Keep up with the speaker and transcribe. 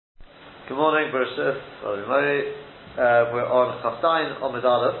Good morning, Bereshith. We're on Chaftayin Omid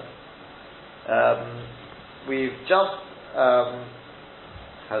Aleph. We've just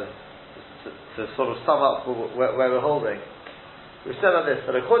had to sort of sum up where we're holding. We've said on this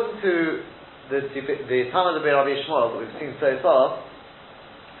that according to the Talmud of Rabbi Yishmael that we've seen so far,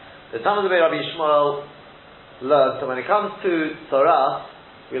 the Talmud of Rabbi Yishmael learned that when it comes to Torah,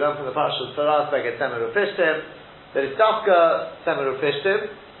 we learn from the Parsha of Torah, Beged Semer Ufishtim, that it's Dafka Semer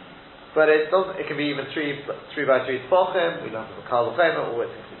Ufishtim. But it doesn't. It can be even 3 by 3 tefachim. We learn from the Kal V'Chemer, or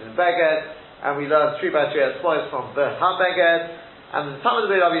it's included in Beged, and we learn 3 by 3 tefachim from the HaBeged. And the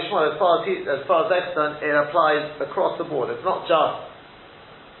Talmud of Rabbi Yishmael, as far as excellent, it applies across the board. It's not just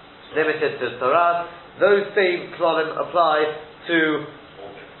limited to Torah. Those same klolim apply to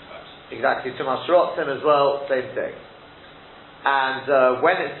exactly to Masharotim as well. Same thing. And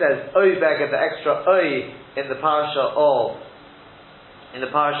when it says Oy Beged, the extra Oy in the parasha of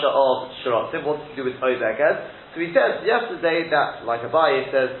Shiratim, what's to do with Oy Beged? So we said yesterday that, like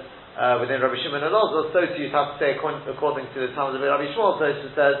Abaye says within Rabbi Shimon and Elazar, so too you have to say according to the Talmud of Rabbi Shmuel, so it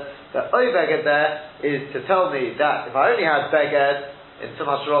says that Oy Beged there is to tell me that if I only had Beged in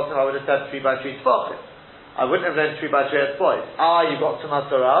Tumas Shiratim, I would have said 3 by 3 tefachim. I wouldn't have learned 3 by 3 tefachim. You got Tumas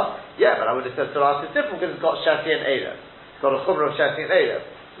Torah? Yeah, but I would have said Torah is different because it's got Sheti and Erev. It's got a Chumrah of Sheti and Erev.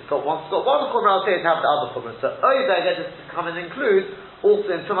 It's got one Chumrah, I'll say it have the other Chumrah. So Oy Beged is to come and include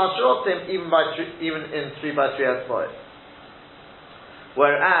also in Tumas Shiratim, even in 3 by 3 tefachim.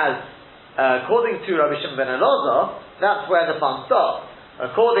 Whereas, according to Rabbi Shimon ben Elazar, that's where the fun starts.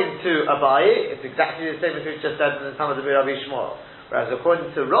 According to Abaye, it's exactly the same as we just said in the Talmud of Rabbi Shmuel. Whereas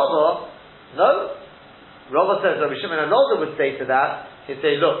according to Rava, no. Rava says Rabbi Shimon ben Elazar would say to that, he'd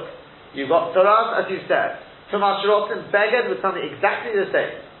say, look, you've got Torah, as you said, Tumas Shiratim, Beged with something exactly the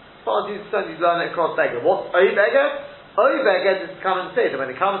same. As far as you learn it across Beged. What's Oy Beged? Oy Beged is to come and say that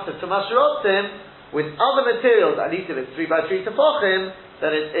when it comes to Tumas Shiratim, with other materials, at least if it's 3 by 3 tefachim,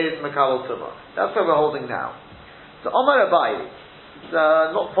 then it is Makabel Tumah. That's where we're holding now. So Omar Abaye,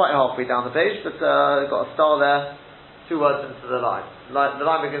 not quite halfway down the page, but got a star there, 2 words into the line. The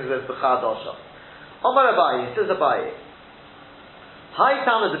line begins with B'chad Osha. Omar Abaye, says Abaye, Hi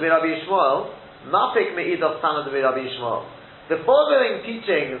Talmud of Rabbi Yishmael, Mafik Me'id of Talmud of Rabbi Yishmael. The following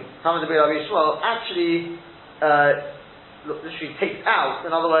teaching, Talmud of Rabbi Yishmael, actually literally takes out.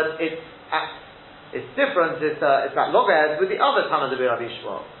 In other words, it's different. It's that loggerheads with the other Talmud of Rabbi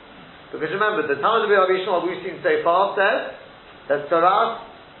Yishmael. Because remember, the Talmud of Rabbi Yishmael we've seen so far says that Torah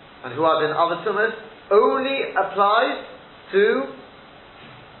and who are in other tumas only applies to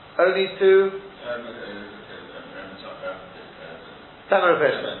Semer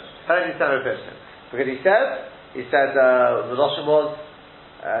Ufishtim. Only Semer Ufishtim. Because he said the Lashon was.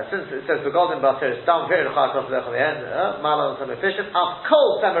 Since it says Begodim Batir Stam Period Chakos Lechol Malam Semer Ufishtim, Af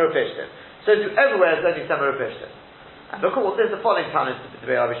Kol Semer Ufishtim. So to everywhere it's only Semer Ufishtim. And look at what the following Talmud to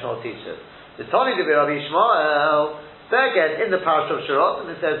be Rabbi Yishmael teaches. The Talmud to be Rabbi Yishmael Beged in the Parasha of Shirot, and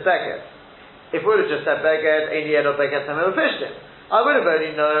it says Beged. If we would have just said Beged Ein Yed of Beged Semer Ufishtim, I would have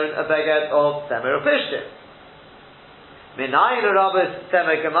only known a Beged of Semer Ufishtim. Minayin Rabbis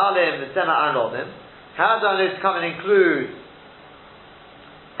Semer Gemalim and Semer Arnodim. How do I know to come and include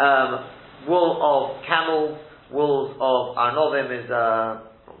wool of camel, wools of Arnovim is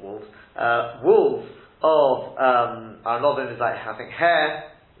wools of Arnovim is like I think hair,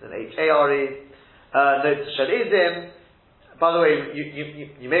 an H-A-R-E. Notes Shalizim. By the way,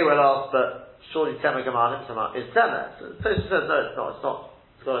 you may well ask, but surely Temer Gemalim is Temer. So the person says no, it's not.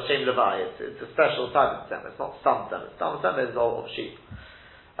 It's got a Shem Levi. It's a special type of Temer. It's not Stam Temer. Stam Temer is all of sheep.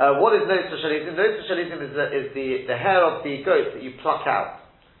 What is Notes Shalizim? Notes Shalizim is the hair of the goat that you pluck out,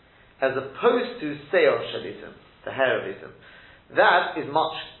 as opposed to Seor Shalitim, the hair of Litim. That is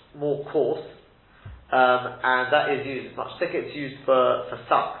much more coarse, and that is used, it's much thicker, it's used for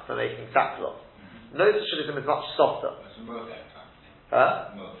sack, for making sackcloth. Notes Shalitim is much softer.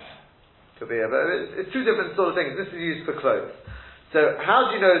 Could be, but it's 2 different sort of things. This is used for clothes. So how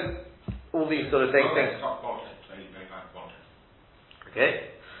do you know all these sort of things?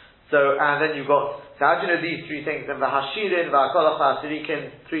 Okay. So, and then you've got, so how do you know these 3 things? And the Hashirin, V'akolach,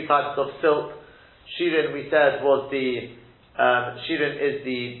 V'asirikin, 3 types of silk. Shirin, we said, was Shirin is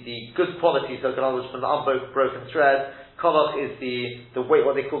the good quality silk, in other words, from the unbroken thread. Kolach is the weight,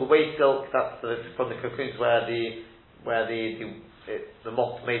 what they call the waist silk. That's from the cocoons where the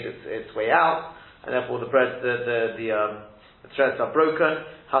moth made its way out, and therefore the threads are broken.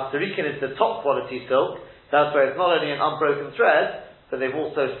 Hasirikin is the top quality silk. That's where it's not only an unbroken thread, but they've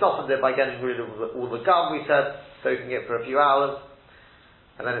also softened it by getting rid of all the gum, we said, soaking it for a few hours,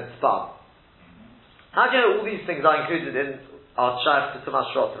 and then it's spun. How do you know all these things are included in are shaykh to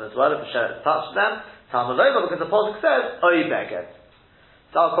Tumas Shrotim as well, if the Sheret touched them. Talmud Loma, because the Pasuk says, Oy Beged.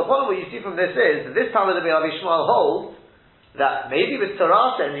 So Al Kapon, what you see from this is, that this Talmud of Rabbi Shmuel holds, that maybe with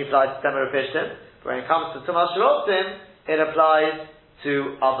Torah it only applies to Temer Pishtim, but when it comes to Tumas Shrotim, it applies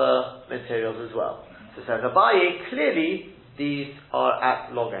to other materials as well. So says Abaye, clearly, these are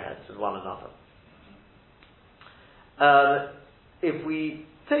at loggerheads with one another. If we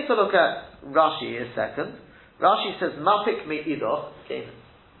take a look at Rashi a second, Rashi says, Mapik me'idoch, okay,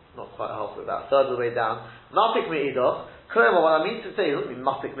 not quite halfway, about a third of the way down, Mapik me'idoch, what I mean to say, it doesn't mean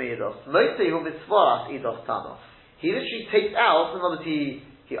Mapik me'idoch, Moitzehu mitzvoras idoch tano. He literally takes out, in other words,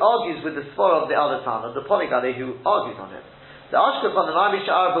 he argues with the svara of the other Tana, the Poligade who argues on it. The Ashkef on the Ma'ami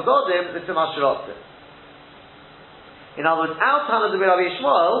Sha'ar Bagodim, the Tumas Shrotim. In other words, our Tana of Rabbi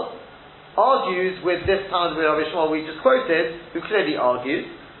Shmuel argues with this Tana of Rabbi Shmuel we just quoted, who clearly argues,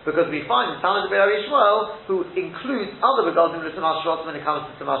 because we find the Tana of Rabbi Shmuel who includes other Begodim in the Tumas Shrotim when it comes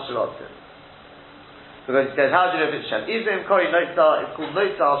to Tumas Shrotim. Because he says, how do you know if it's Shem? Izim Kori Notzah, it's called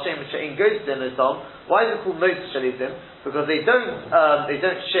Notzah Al Shem She'in Gotzim Notzah. Why is it called Notzah Shalizim? Because they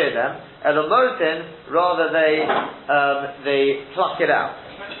don't share them. Elomotin, rather they pluck it out.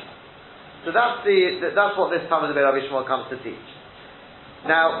 So that's what this Talmud of Rabbi Shmuel comes to teach.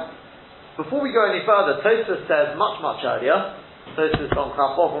 Now, before we go any further, Tosfos says much earlier, Tosfos on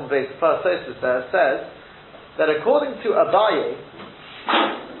Chafov on the first Tosfos says that according to Abaye,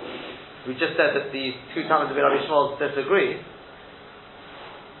 we just said that these two Talmuds of Rabbi Shmuel disagree.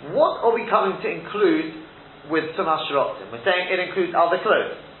 What are we coming to include with Tumas Shrotim? We're saying it includes other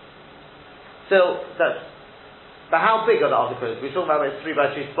clothes. But how big are the other clothes? We're talking about it's 3 by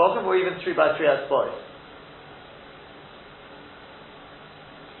 3 spoken or even 3 by 3 as boys.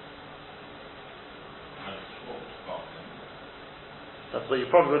 That's what you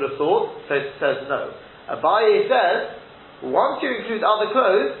probably would have thought. So it says no. Abaye says, once you include other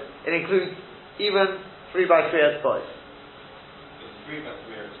clothes, it includes even 3 by 3 as boys. The 3 by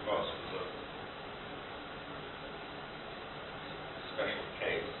 3 as boys was a special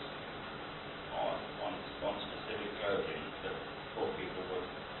case on specific clothing that poor people would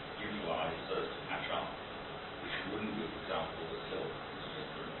utilise so as to patch up, which wouldn't be, for example, the silk, which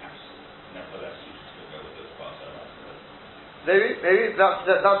just wouldn't patch. Nevertheless, you still go with those parts of it. Maybe that's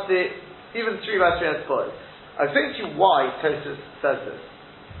the even 3 by 3 as boys. I think to you why Tosfos says this.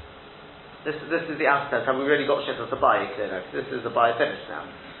 This is the aspect. Have we really got shit of the Abaye clear now? This is the Abaye finished now.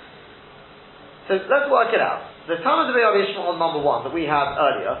 So let's work it out. The Talmud of Rabbi Shmuel number 1 that we had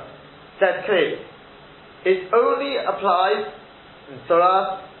earlier said clearly, it only applies in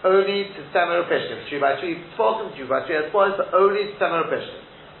Torah only to Semer Pishtim. 3 by 3 spoken, 2 by 3 as boys, but only to Semer Pishtim.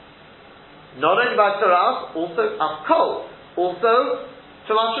 Not only by Torah, also Afkol, also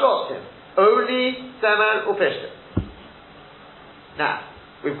Tumas Shrotim, only Semer Pishtim. Now,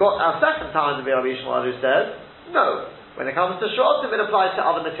 we've got our second Talmud of Rabbi Shmuel who says, no, when it comes to Shrotim, it applies to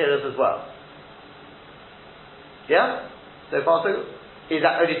other materials as well. Yeah? So far, so is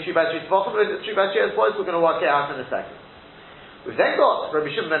that only 2 by 3 spoken, or is it 3 by 3 as boys? We're going to work it out in a second. We've then got Rabbi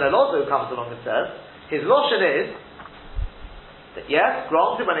Shimon ben Elazar who comes along and says, his lotion is that yes,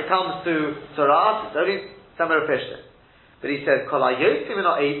 granted when it comes to Torah, it's only Semer Pishtim. But he says, Kol hayotzim min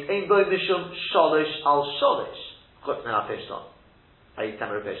ha'etz ein bo mishum sholish al sholish chutz min ha'pishtim.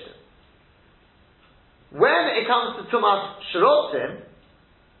 When it comes to Tumas Shrotim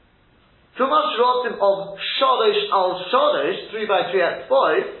of Sholish al Sholish, 3 by 3 at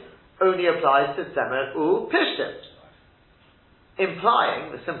boys, only applies to Semer u Pishtim.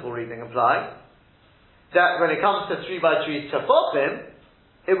 Implying, the simple reading implying, that when it comes to 3 by 3 Tefotim,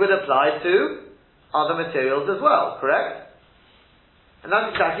 it would apply to other materials as well, correct? And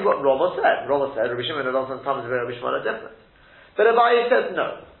that's exactly what Rava said. Rava said, Rabbi Shimon and Elazar and Talmud of Rabbi Shmuel are different. But Abaye says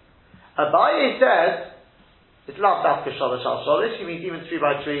no. Abaye says it's lav dafka shalosh al shalosh. He means even 3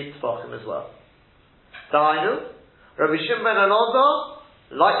 by 3 tefachim as well. Dainu, Rabbi Shimon ben Elazar,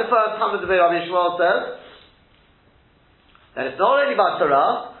 like the first Talmud of Rabbi Shmuel says, that it's not only by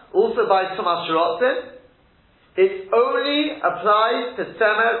Torah, also by Tumas Shrotim. It only applies to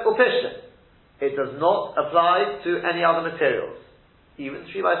Semer Upishtim. It does not apply to any other materials. Even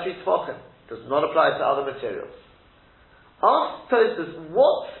 3 by 3 tefachim does not apply to other materials. Ask Tosfos,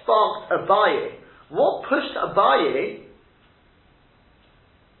 what sparked Abaye? What pushed Abaye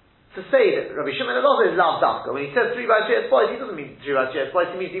to say that Rabbi Shimon ben Elazar is lav dafka? When he says 3 by 3 as boys, he doesn't mean 3 by 3 as boys,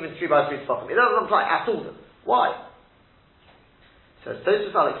 he means even 3 by 3 tefachim. It doesn't apply at all. Why? So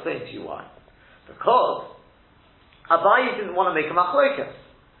Tosfos, I'll explain to you why. Because Abaye didn't want to make a machlokas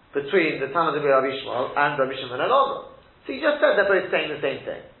between the Talmud of Rabbi Shmuel and Rabbi Shimon ben Elazar. So he just said they're both saying the same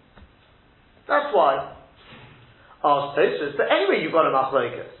thing. That's why. Asked Tosfos, but anyway you've got a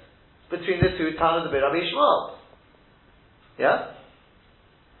machlokas between the two Tana de Rabbi Yishmael. Yeah?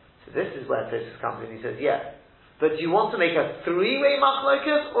 So this is where Tosfos comes in. He says, yeah. But do you want to make a three-way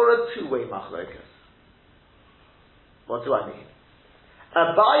machlokas or a two-way machlokas? What do I mean?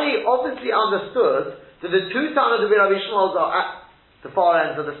 Abaye obviously understood that the two Tana de Rabbi Yishmael are at the far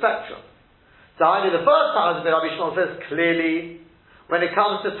ends of the spectrum. So the first Tana de Rabbi Yishmael says clearly, when it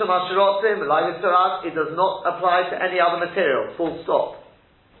comes to Tumas Shirotzim, it does not apply to any other material, full stop.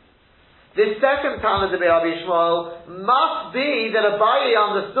 This second Tana de Rabbi Yishmael must be that Abaye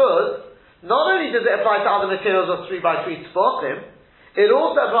understood, not only does it apply to other materials of 3x3 Tfochim, it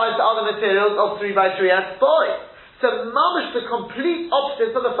also applies to other materials of 3x3 Etzboy. So mamish the complete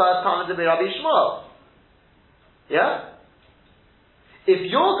opposite of the first Tana de Rabbi Yishmael. Yeah? If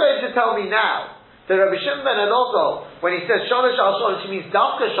you're going to tell me now that Rabbi Shimon ben Elazar, when he says Shalish al Shalish, he means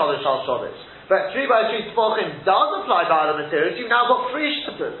Dafka Shalish al Shalish, but 3x3 Tfochim does apply to other materials, you've now got three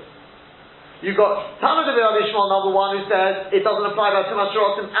shittahs. You've got Tana de Rabbi Yishmael, number one, who says it doesn't apply by Tumas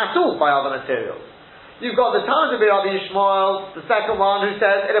Shirotzim at all by other materials. You've got the Tana de Rabbi Yishmael, the second one, who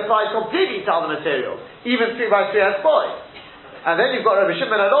says it applies completely to other materials, even 3x3 Etzboy. And then you've got Rabbi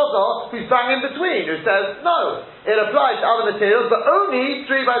Shimon ben Elazar, who's bang in between, who says, no, it applies to other materials, but only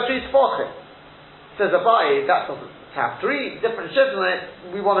 3x3 Tfochim. Says Abaye, that doesn't have three different shifts in it,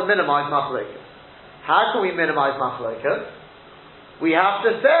 we want to minimize machlokas. How can we minimize machlokas? We have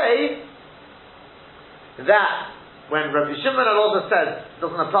to say that when Rabbi Shimon ben Elazar says it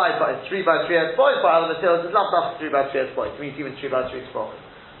doesn't apply by 3x3 Etzboy, by other materials, it's not just 3x3 Etzboy, it means even 3x3 Tfochim.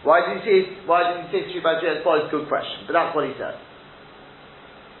 Why did he say 3x3 Etzboy? Good question, but that's what he said.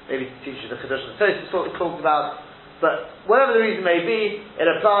 Maybe to teach you the Chiddush and Tosfos sort of talked about, but whatever the reason may be, it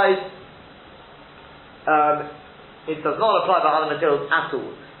applies, it does not apply by other materials at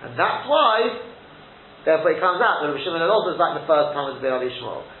all. And that's why, therefore it comes out that Rabbi Shimon ben Elazar is like the first time as Rabbi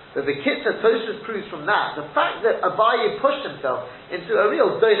Yishmael. But the Kitzur Tosfos proves from that, the fact that Abaye pushed himself into a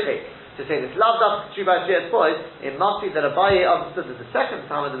real doichik, to say this lavdaf 3x3 Etzboy, it must be that Abaye understood that the second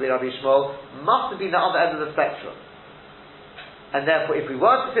time of the Rabbi Yishmael must have been the other end of the spectrum. And therefore, if we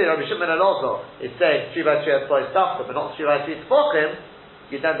were to say Rabbi Shimon ben Elazar is saying 3x3 Etzboy is dafka, but not 3x3 Tfochim,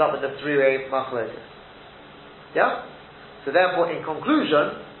 you'd end up with the three-way machlokas. Yeah? So therefore, in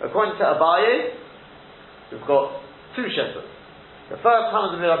conclusion, according to Abaye, we've got two shepherds. The first time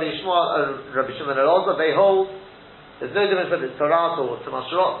of the Rabbi Yishmael and Rabbi Shimon ben Elazar, they hold there's no difference whether it's Torah or Tumas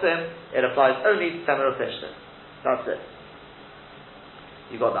Shirotzim, it applies only to Temer Upishtim. That's it.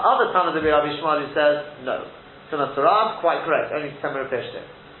 You've got the other Tana of the Rabbi Yishmael who says, no. Tumas Torah, quite correct, only to Temer Upishtim.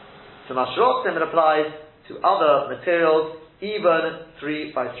 Tumas Shirotzim, it applies to other materials, even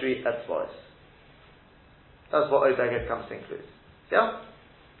 3x3 Etzbois. That's what Obeged comes to include. Yeah?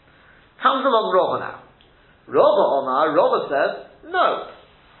 Comes along Rava now. Rava says, no.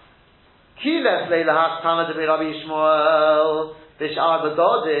 Kiles leilahas Tana de Rabbi Yishmael b'shar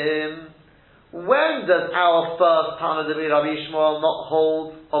begodim. When does our first Tana de Rabbi Yishmael not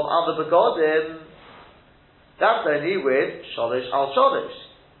hold of other begodim? That's only with sholish al sholish,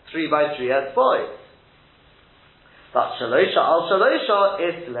 3x3 Etzbois. But shalosha al shalosha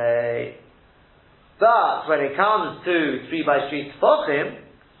islay. But when it comes to 3x3 Tfochim,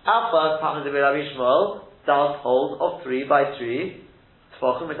 our first Tana de Rabbi Yishmael does hold of 3x3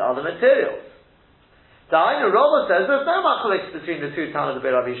 Tfochim with other materials. Dainu Rava says there's no machlokes between the two Tana de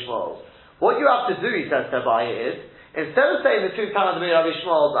Rabbi Yishmael. What you have to do, he says to Abaye, is instead of saying the two Tana de Rabbi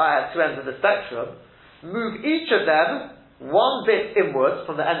Yishmael are at two ends of the spectrum, move each of them one bit inwards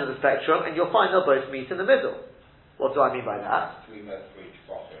from the end of the spectrum, and you'll find they'll both meet in the middle. What do I mean by that?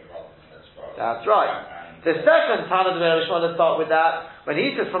 That's right. The second Tana de Rabbi Yishmael, let's start with that. When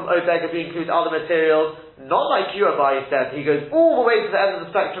he says from Obeged we include other materials, not like you Abaye said, he goes all the way to the end of the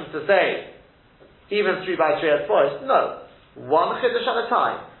spectrum to say even 3x3 Etzbois. No. One chiddush at a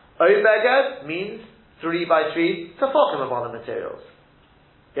time. Obeged means 3x3 Tfochim of other materials.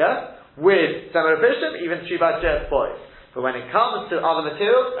 Yeah? With Temer Upishtim, even 3x3 Etzbois. But when it comes to other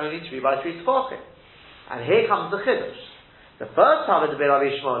materials, only 3x3 Tfochim. And here comes the chiddush. The first time of the Rabbi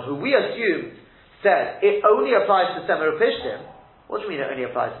Yishmael, who we assumed said it only applies to Temer Upishtim. What do you mean it only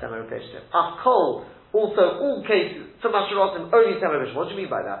applies to Temer Upishtim? Achkol, also all cases, Tumas Shirotzim, only Temer Upishtim. What do you mean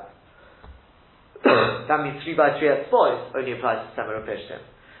by that? That means 3x3 Etzbois only applies to Temer Upishtim.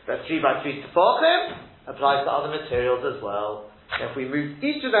 But 3x3 Tfochim applies to other materials as well. If we move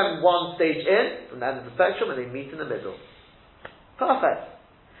each of them one stage in, from the end of the spectrum, and they meet in the middle. Perfect.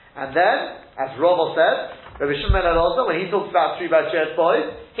 And then, as Rava said, Rabbi Shimon ben Elazar, when he talks about 3x3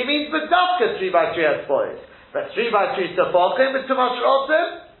 Etzbois, he means B'dafka 3x3 Etzbois. But 3x3 Tfochim with Tumas Shirotzim,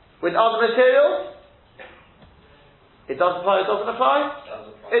 with other materials, It does apply, it doesn't apply?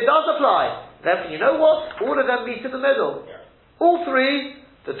 It does apply. Therefore, you know what? All of them meet in the middle. Yeah. All three,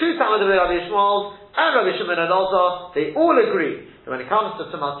 the two Talmud of Rabbi Yishmael and Rabbi Shimon and Elazar, they all agree that when it comes to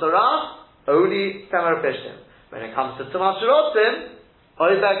Tumas Torah, only Temer Pishtim. When it comes to Tumas Shirotzim,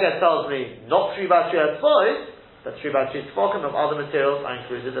 Oiberger tells me not 3 by 3 as boys, but 3 by 3 Tfokim of other materials are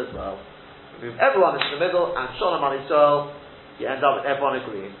included as well. Move everyone into the middle, and Shalom al Yisrael, you end up with everyone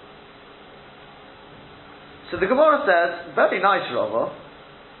agreeing. So the Gemara says, very nice, Rava,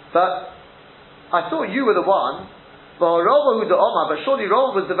 but I thought you were the one, but surely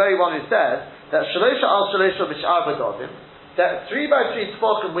Rava was the very one who said that Shalosha al Shalosha B'Sh'ar B'Godim, that 3 by 3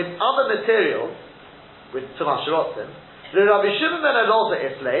 Tfokim with other materials, with Tumas Shirotzim, the Rabbi Shimon ben Elazar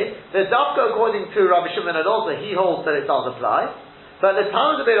Islay, the Dafka according to Rabbi Shimon ben Elazar, he holds that it does apply, but the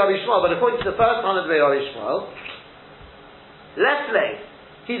Talmud of Rabbi Shmuel, but according to the first Talmud of Rabbi Shmuel, Lesley,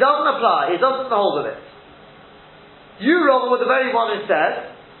 he doesn't apply, he doesn't hold of it. You, Rava, were the very one who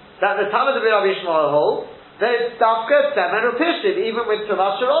said that the Talmud of Rabbi Shmuel holds that it's Dafka, Semen, or Pishtim, even with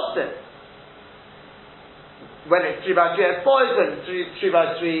Tumas Shirotzim. When it's 3 by 3 as boys, when it's 3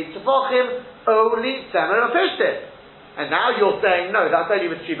 by 3 Tefachim, only Semen or Pishtim. And now you're saying, no, that's only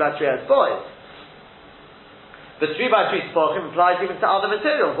with 3 by 3 as boys. The 3 by 3 Tefachim applies even to other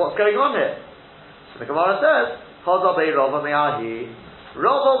materials. What's going on here? So the Gemara says, Chazabei Rava Me'ahi.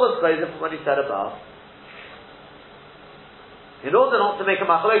 Rava was closer from what he said above. In order not to make a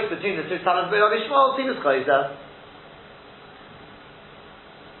machlokes between the two Talmuds of Rabbi Shmuel, he was closer.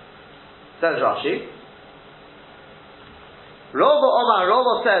 Says Rashi.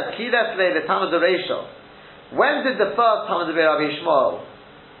 Rava says, Kilefle the Talmud of Reishon. When did the first Talmud of Rabbi Shmuel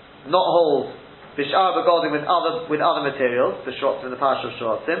not hold Bish'ar B'Godim with other materials, the Shrotzim and the Parsha of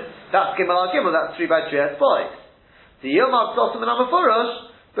Shrotzim? That's Gimel al Gimel, that's 3 by 3 as boys. The Yomar Psosim and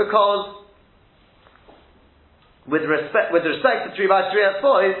Amafurush, because with respect to 3 by 3 as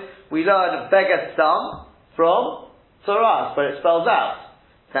boys, we learn Beget Stam from Torah, but it spells out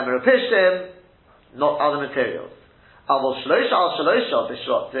Temer Pishtim, not other materials. Avol Shlosha al Shlosha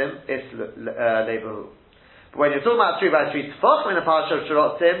B'Shrotzim is Lebahu. But when you're talking about 3 by 3 Tefachim in the Parsha of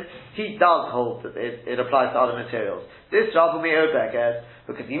Shirotzim, he does hold that it applies to other materials. This Rav Me'er Beged,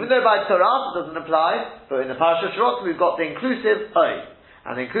 because even though by Torah it doesn't apply, but in the Parsha of Shirotzim we've got the inclusive O.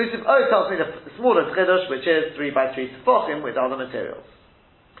 And the inclusive O tells me the smallest Chiddush, which is 3 by 3 Tefachim with other materials.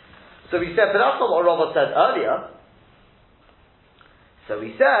 So we said, but that's not what Rava said earlier. So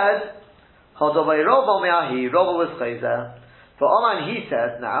we said, Chodovei Rava Me'ahi, Rava was Chayzer. For Oman he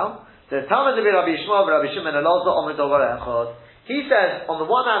says now, the Talmud of Rabbi Shmuel, Rabbi Shimon and Elazar, Omer Dovar Echad. He says, on the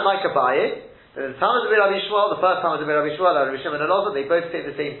one hand, like Abaye, that the Talmud of Rabbi Shmuel, the first Talmud of Rabbi Shmuel, Rabbi Shimon and Elazar, they both say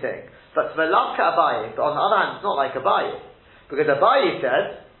the same thing. But Velavka Abaye, but on the other hand, it's not like Abaye. Because Abaye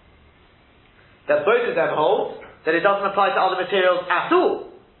says that both of them hold that it doesn't apply to other materials at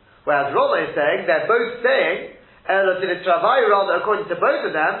all. Whereas Rava is saying, they're both saying, rather, according to both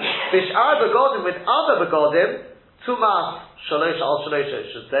of them, Bish'ar Begodim with other Begodim, Tumas Shalosha al Shalosha,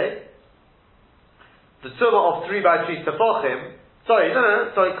 it should say. The Tumah of 3 by 3 Tefachim, correct,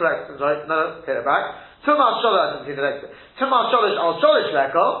 take it back. Tumas Shalosh, Tumas Shalosh al Shalosh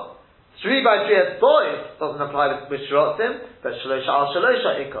Leko, 3 by 3 as boys doesn't apply with Shirotzim, but Shalosh al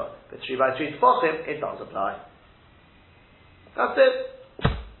Shalosha Ikot. But 3 by 3 Tefachim, it does apply. That's it.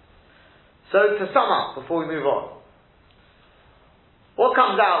 So to sum up, before we move on, what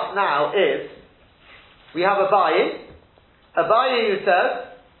comes out now is, we have Abaye who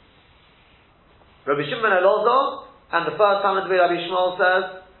says, Rabbi Shimon ben Elazar, and the first Talmud of Rabbi Shmuel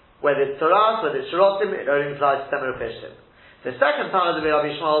says, whether it's Torah, whether it's Shirotzim, it only applies to Temer Pishtim. The second Talmud of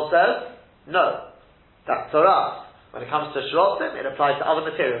Rabbi Shmuel says, no, that's Torah. When it comes to Shirotzim, it applies to other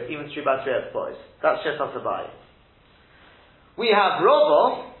materials, even 3 by 3 as boys. That's Shetas Abaye. We have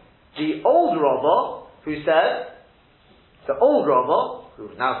Rava, the old Rava, who said, who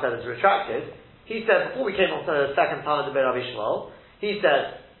now said is retracted, he said, before we came on to the second Talmud of Rabbi Shmuel, he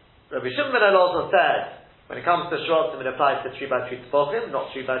said, Rabbi Shimon ben Elazar said, when it comes to Shirotzim, it applies to 3 by 3 Tefachim,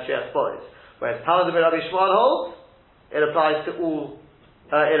 not 3 by 3 as boys. Whereas Talmud of Rabbi Shmuel holds, it applies to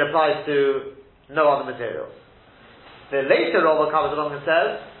no other materials. The later Rava comes along and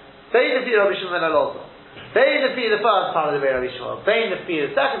says, Bein Lefi Rabbi Shimon ben Elazar, Bein Lefi the first Talmud of Rabbi Shmuel, Bein Lefi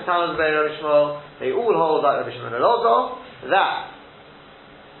the second Talmud of Rabbi Shmuel, they all hold like Rabbi Shimon ben Elazar, that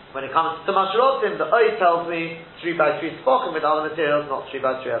when it comes to Mashirotim, the Oy tells me 3 by 3 Tefachim with other materials, not 3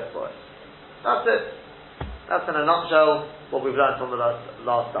 by 3 as boys. That's it. That's in a nutshell what we've learned from the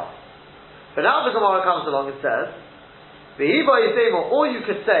last stuff. But now the Gemara comes along and says, or you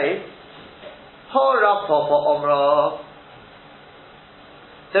could say, Hora Papa Omra.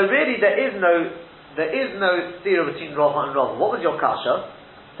 So really there is no there is no stira between Rava and Rava. What was your kasha?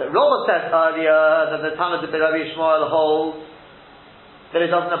 So Rava said earlier that the Tana de Rabbi Shmuel holds that it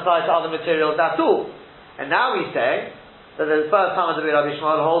doesn't apply to other materials at all. And now we say that the first Tana de Rabbi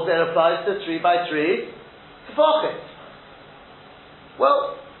Shmuel holds that it applies to 3 by 3 tefachim.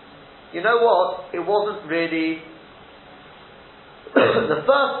 Well, you know what? It wasn't really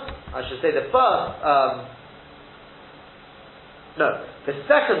the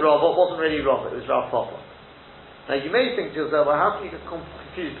second Rava wasn't really Rava, it was Rav Papa. Now you may think to yourself, well, how can you get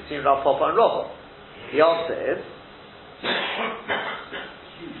confused between Rav Papa and Rava? The answer is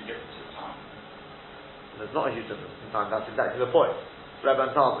Huge difference in time. there's not a huge difference in time, that's exactly the point. Rebbe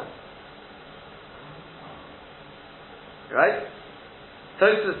and Talmud. Right?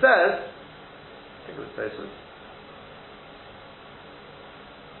 Tosfos says, I think it was Tosfos,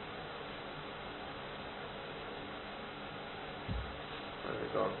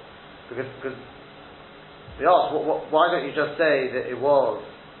 because they asked, why don't you just say that it was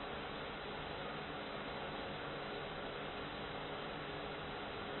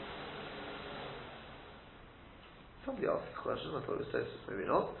somebody asked this question, I thought it was Tosfos, maybe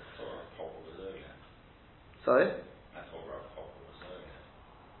not. I thought Rav Papa was earlier. Sorry? I thought Rav Papa was earlier.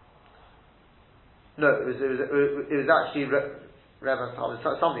 No, it was actually Rebbe Talmud.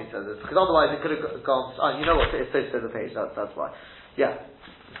 Somebody said this, because otherwise it could have gone, you know what, it's Tosfos on the page, that's why. Yeah,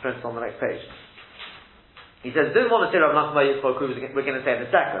 it's printed on the next page. He says, don't want to say Rav Nachman Yitzchok, who we're going to say in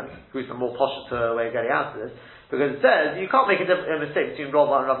a second, who's the more posh way of getting out of this, because it says, you can't make a mistake between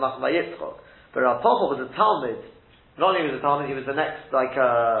Rava and Rav Nachman Yitzchok. But Rav Papa was a Talmud. Not only was a Talmud, he was the next,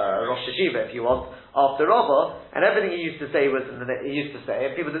 Rosh Hashiva, if you want, after Rava, and everything he used to say was, he used to say,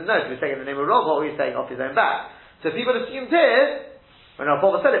 and people didn't know if he was saying in the name of Rava or he was saying off his own back. So people assumed here, when Rav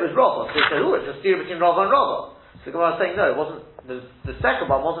Papa said it was Rava, so they said, it's a steer between Rava and Rava. So the Gemara is saying, no, it wasn't, the second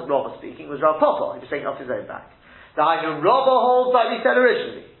one wasn't Rava speaking, it was Rav Papa, he was saying off his own back. The Hainu Rava holds like we said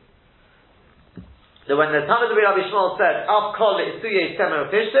originally. So when the Tana de Rabbi Shmuel said, Av kol isuye semer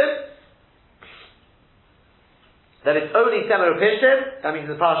upishtim, that it's only semer upishtim, that means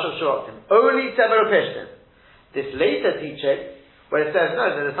the Parashat Shorotim, only semer upishtim. This later teaching, where it says, no,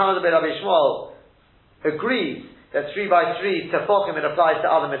 that the Tana de Rabbi Shmuel agrees that 3 by 3 tefachim it applies to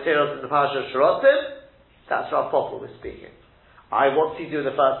other materials in the Parashat Shorotim, that's Rav Papa was speaking. What's he do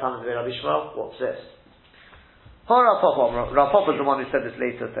the first time of the Rabbi Shmuel? What's this? Rav Papa is the one who said this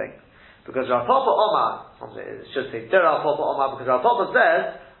later thing. Because Rav Papa Omar, it should say, Rav Papa Omar, because Rav Papa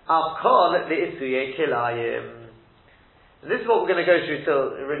says, Avkol le'isuye kilayim. And this is what we're going to go through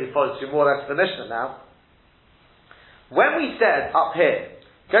till it really follows through more or less the Mishnah now. When we said up here,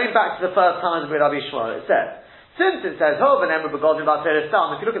 going back to the first time of the Rabbi Shmuel, it says, since it says, if you look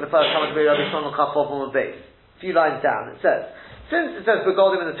at the first time of the Rabbi Shmuel on the base, a few lines down, it says, since it says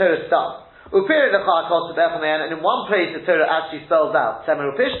Begodim in the Torah stam, and in one place the Torah actually spells out Semer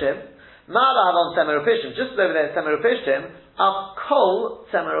Upishtim, Ma'ala Havon Semer Upishtim, just over there Semer Upishtim, Av Kol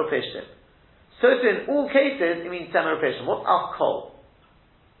Semer Upishtim. So in all cases it means Semer Upishtim. What's Av Kol?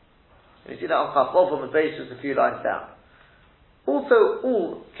 You see that on Chafov on the base, just a few lines down. Also,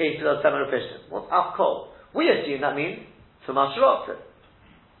 all cases are Semer Upishtim. What's Av Kol? We assume that means Tumas Shrotzim.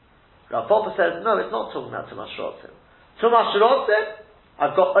 Rav Papa says, no, it's not talking about Tumas Shrotzim. Tumas Shrotzim,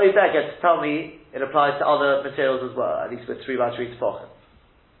 I've got Oibega to tell me it applies to other materials as well, at least with 3 by 3 tefachim.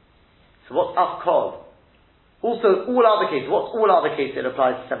 So what's Afkol? Also, all other cases, what's all other cases it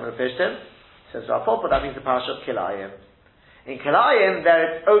applies to Semer Upishtim? Says Rav Papa, that means the parasha of Kilayim. In Kilayim,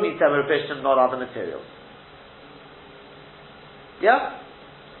 there it's only Semer Upishtim, not other materials. Yeah?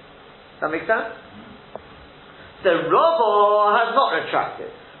 Does that make sense? So Rava has not retracted.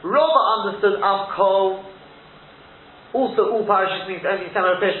 Rava understood Avkol. Also, all parashas means only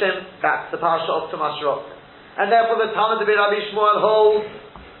Semer Upishtim. That's the parasha of Tumas Shrotzim. And therefore, the Talmud of Rabbi Shmuel holds.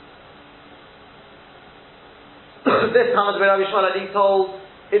 This Talmud of Rabbi Shmuel at least holds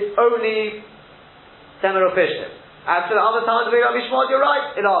it's only Semer Upishtim. As for the other Talmud of Rabbi Shmuel, you're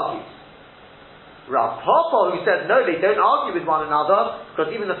right. It argues. Rav Papa, who says no, they don't argue with one another,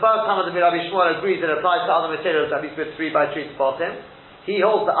 because even the first Talmud of Rabbi Shmuel agrees that it applies to other materials, at least with 3 by 3 tefachim. He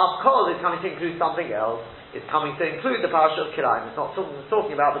holds that Avkol is coming to include something else. It's coming to include the parasha of Kilayim. It's not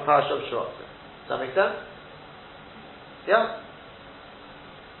talking about the parasha of Shrotzim. Does that make sense? Yeah?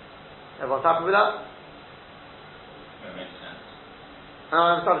 Everyone's happy with that? That makes sense.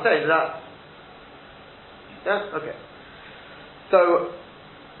 I'm trying to say, is that? Yeah? Okay. So,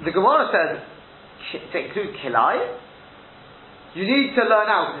 the Gemara says, to include Kilayim, you need to learn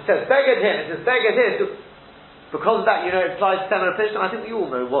out. It says Beged here, it says Beged here. So because of that, you know, it applies to Semer Upishtim. I think we all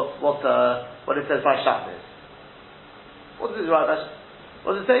know what it says by Shabbos. What does it write by Shabbos?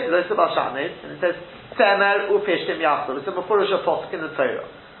 What does it say? Lo Sabah Shatnez, and it says, Temer Ufishtim Yachzor. It's a Mefurish Apostle in the Torah.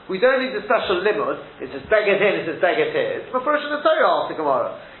 We don't need the special limud. It says Beged here, it says Beged here. It's Mefurish in the Torah, after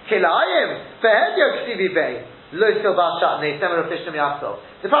Gemara. Kilayim, Fehed Yoksivi Bey, Lo Sabah Shatnez, Temer Ufishtim Yachzor.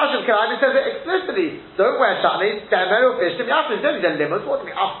 The Parashah of Kilayim says it explicitly. Don't wear Shatnez, Temer Ufishtim Yachzor. It's only the limud. What do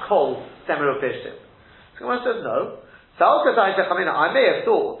you mean, Afkol, Temer Ufishtim? So Gemara says no. I may have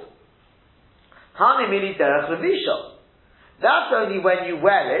thought, Hani Mili Derech Levisha. That's only when you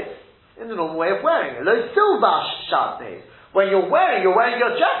wear it in the normal way of wearing it. Lo Silvash Shatnez. When you're wearing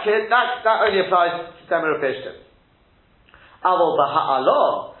your jacket, that only applies to Temer Ufishtim. Avol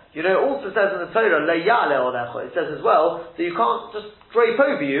Baha'allah. You know, it also says in the Torah, Le Ya'le Olecho. It says as well that you can't just drape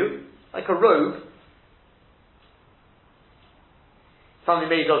over you, like a robe, something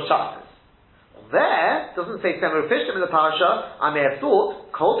made of Shatnez. There, doesn't say Temer Ufishtim in the parasha. I may have thought,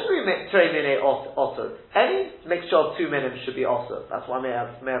 culturally trei mine osur. Any mixture of two minim should be osur. That's what I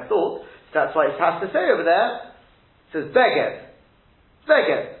may have thought. That's why it has to say over there, it says Beged.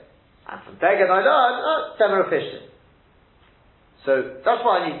 Beged. And from Beged I learned, Temer Ufishtim. So, that's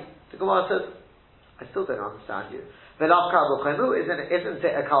why I need, the Gemara says, I still don't understand you. V'lav kal v'chemu, isn't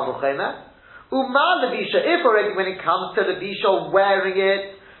it a kal v'chemer? Uma levisha, if already when it comes to levisha wearing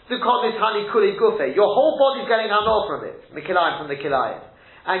it, your whole body's getting hano from it, from the kilayim.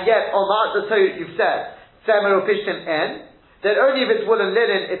 And yet, on the Torah you've said, Temer Ufishtim en, that only if it's wool and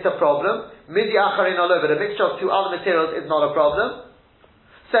linen it's a problem. Midi acharin all over, the mixture of two other materials is not a problem.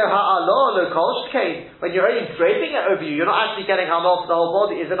 So ha'allah lo kol shkein, when you're only draping it over you, you're not actually getting hano for the whole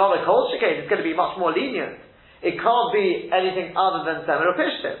body, is it not a kol shkein? It's going to be much more lenient. It can't be anything other than Temer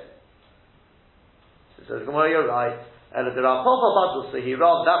Ufishtim. So Gemara, you're right. That which Rav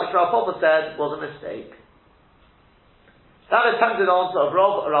Papa said was a mistake. That attempted answer of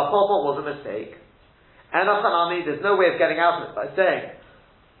Rav Papa was a mistake. And Achanami, there's no way of getting out of it by saying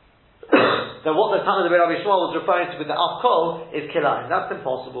that what the Tana of Rabbi Shmuel was referring to with the Afkol is Kilayim. That's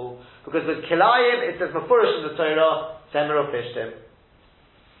impossible. Because with Kilayim, it says Mefurish in the Torah, Temer Ufishtim.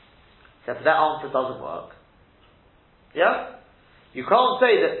 Except that answer doesn't work. Yeah? You can't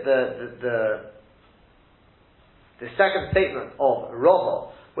say that the second statement of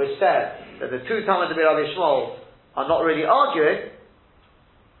Rava, which says that the two Talmud of Rabbi Shmuel are not really arguing,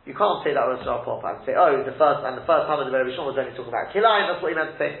 you can't say that was Rav Papa and say, the first Talmud of Rabbi Shmuel was only talking about Kilayim, that's what he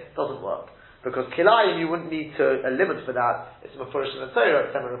meant to say. It doesn't work. Because Kilayim, you wouldn't need to a limit for that. It's Mefurish in the Torah,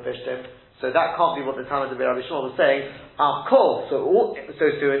 Temer Ufishtim. So that can't be what the Talmud of Rabbi Shmuel was saying. Kol. So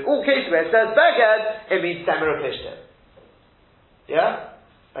in all cases where it says Beged, it means Temer Ufishtim. Yeah?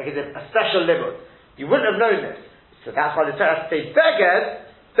 Like it's a special limit. You wouldn't have known this. So that's why the Torah has to say Beged.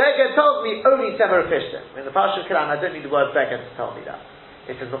 Beged tells me only Temer Ufishtim. In the Parashat of Kilayim, I don't need the word Beged to tell me that.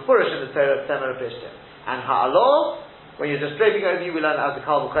 It is Mefurish in the Torah, Temer Ufishtim. And Ha'alor, when you're just draping over you, we learn as a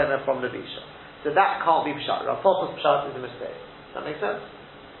Kal V'chomer from Levisha. So that can't be Pshat. Rav Papa's Pshat is a mistake. Does that make sense?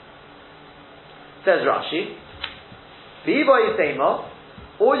 Says Rashi, V'yiboy Yisema,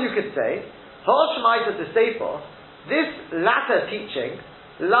 or you could say, Ha'ashmaita to Sefer, this latter teaching,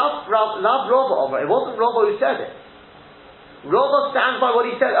 love Rava over. It wasn't Rava who said it. Rava stands by what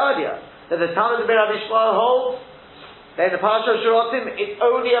he said earlier, that the Talmud of Rabbi Shmuel holds that in the Parashat of Shiratim it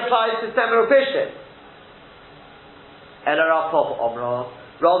only applies to Temer Ufishtim. Ela Rav Papa Omra,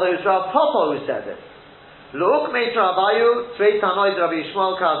 rather it's Rav Papa who said it. Look Meit Ravayu Trei Tanoid Rabbi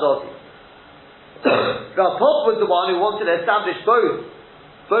Shmuel Kazoti. Rav Papa was the one who wanted to establish both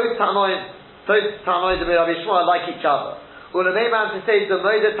Tanoid of Rabbi Shmuel like each other. Ulameiman to say the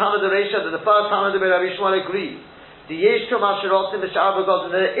Moed Talmud of Reisha that the first Talmud of Rabbi Shmuel agrees. The Yesh Tumas Shiratim B'Sha'ar B'God,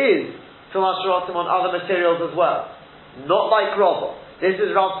 and there is Tumas Shiratim on other materials as well. Not like Rava. This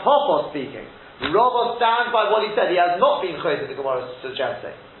is Rav Papa speaking. Rava stands by what he said. He has not been quoted the Gemara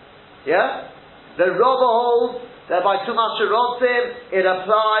suggesting. Yeah? The Rava holds that by Tumas Shiratim it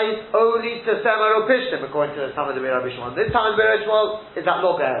applies only to Temer Ufishtim according to the Talmud of Rabbi Shmuel. This Talmud of Rabbi Shmuel is that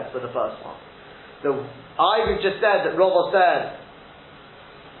Logos for the first one. We've just said that Rava said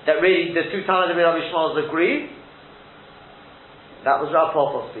that really the two Talmud of Rabbi Shmuel agree. That was Rav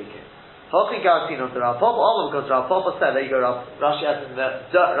Papa speaking. Hochi Gartin of the Rav Papa Omar, because Rav Papa said, there you go, Rashi has in the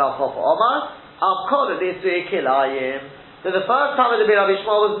Rav Papa Omar, Avkol Elisui Kilayim. So the first time of the Rabbi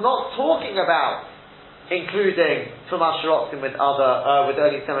Shmuel was not talking about including Tumas Shiratim with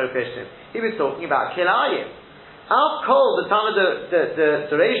only Temer Ufishtim. He was talking about Kilayim. Avkol, the time of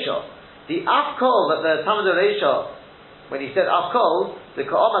the Reisha, the Avkol that the time of the Reisha, when he said Avkol, the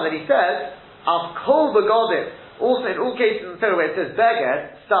Ka'omah that he said, Avkol Begodim. Also, in all cases in the Torah where it says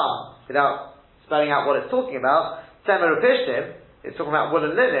Beged, some, without spelling out what it's talking about, Temer Ufishtim, it's talking about wool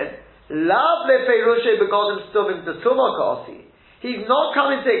and linen, Lav lefei roshe begodim stubim to tumah ka'asi. He's not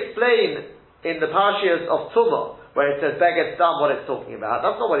coming to explain in the parashiyos of Tumah, where it says Beged Stam, what it's talking about.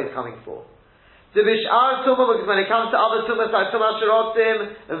 That's not what he's coming for. The Bish'ar Tumah, because when it comes to other Tumahs like Tumah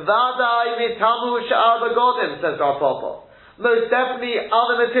Shirotim, Vadai Mitamu Sha'ar Bagodim, says Rav Papa. Most definitely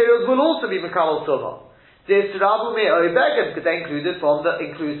other materials will also be Mekabel Tumah. This Rabu Me Oy Beged, because they're included from the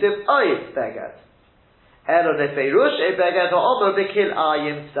inclusive Oy Beged. Elo Nefeirush E Beged Ha'omer B'Kil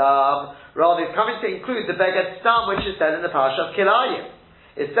Ayim Stam. Rather, it's coming to include the Beged Stam, which is said in the parasha of Kilayim.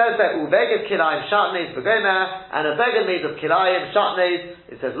 It says that Uveged Kilayim Shatnez Begomer, and a Beged made of Kilayim Shatnez,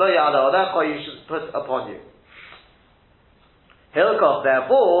 it says Lo Ya'ala Olecha, you should put upon you. Hilkov,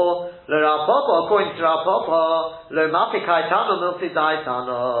 therefore, Lo Rav Papa, according to Rav Papa, Lo Mafikai Tano Miltidai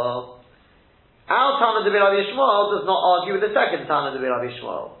Tano. Our Tana de Rabbi Yishmael does not argue with the second Tana de Rabbi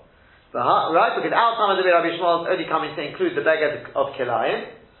Yishmael. Right? Because our Tana de Rabbi Yishmael is only coming to include the Beged of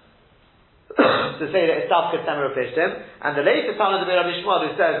Kilayim, to say that it's Dafka Temer Upishtim, and the later Tana de Rabbi Yishmael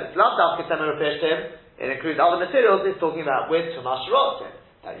who says it's not Dafka Temer Upishtim, it includes other materials, is talking about with Tumash Rotim,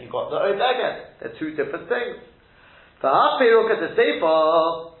 that you got the Oy Beged. They're two different things. For half look at the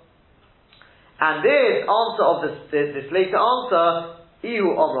Sefer, and this answer of this later answer,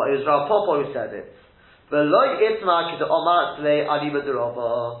 Ihu Omra, it was Rav Papa who said it. And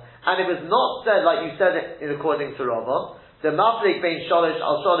it was not said like you said it according to Rava. The maflik bein sholish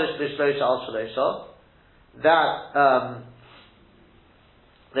al sholish lishlosha al sholosha,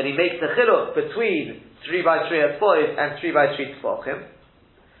 that he makes the chiluk between 3 by 3 atfois and 3 by 3 tefachim.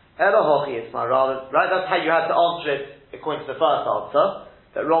 Elohochi it's my rather right. That's how you had to answer it according to the first answer.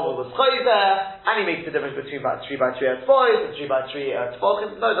 That Rava was chayzer, and he makes the difference between 3 by 3 atfois and 3 by 3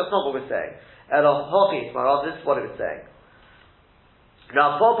 tefachim. No, that's not what we're saying. Elohochi it's my rather. This is what it was saying.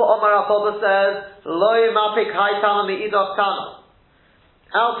 Now, Papa Omar Rav Papa says, Loi mapik hai tana mi'idoch tana.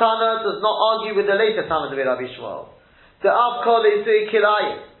 Our Tana does not argue with the later Tana of Rabbi Yishmael. The Afkol is the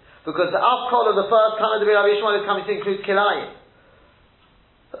Kilayim. Because the Afkol of the first Tana of Rabbi Yishmael is coming to include Kilayim.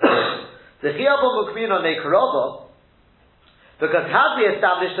 The Chiyabon Mukmin on Nekrova, because had we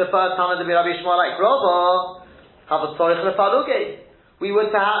established the first Tana of Rabbi Yishmael like Rova, have a Tzorich Lefaluge. We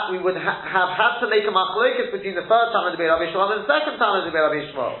would have had to make a machlokes between the first Tana of Rabbi Yishmael and the second Tana of Rabbi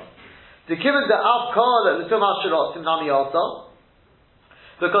Yishmael. The given the Afkol at the Tumah Shirot Nami also,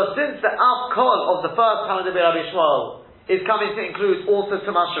 because since the Afkol of the first Tana of Rabbi Yishmael is coming to include also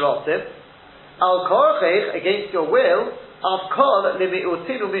Tumah Shirotim, Al Korchech against your will, Afkol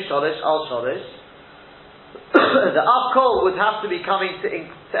limi'utinu misholish al sholish. The Afkol would have to be coming to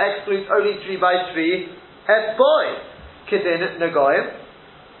exclude only 3 by 3 et boy. Kidin Nagoyim,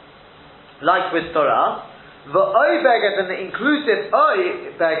 like with Torah, the Oy Beged and the inclusive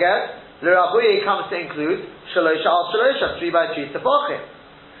Oy Beged, the Rabbi comes to include Shalosha al Shalosha, 3 by 3 Tefachim.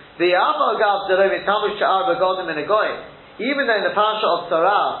 The Avagav Delomit Tamush Sha'ar Begodim and Nagoyim, even though in the Parasha of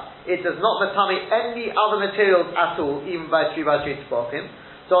Torah it does not matami any other materials at all, even by 3 Tefachim.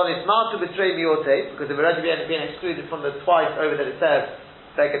 So on its Matu B'Trei Miote, because they've already been excluded from the twice over that it says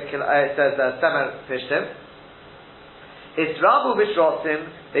Beged, it says Semer Pishtim. It's Rabu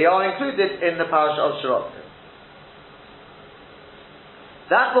Bishrotim, they are included in the parasha of Shirotim.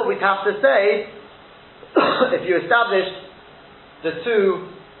 That's what we'd have to say if you established the two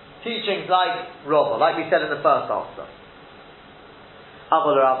teachings like Rava, like we said in the first answer.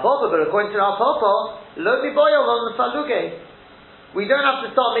 But according to Rav Papa, Lo Miboyal on the Faluge. We don't have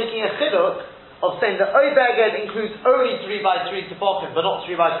to start making a chiluk of saying that Oy Beged includes only 3 by 3 Tefachim, but not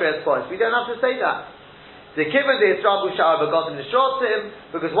 3 by 3 Espois. We don't have to say that. The Kibbutz is Rabu Sha'ar Begotim Shrotim,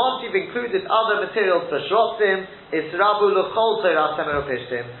 because once you've included other materials for Shrotim, it's Rabu L'chol Torah Semer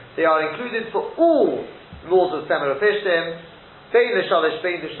Upishtim. They are included for all laws of Semer Upishtim, Bein L'shalish,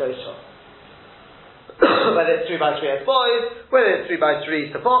 Bein L'shlosha. Whether it's 3 by 3 Esbois, whether it's 3 by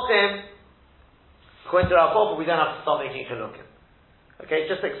 3 Tefachim, according to our Papa, we don't have to start making Chilukim. Okay,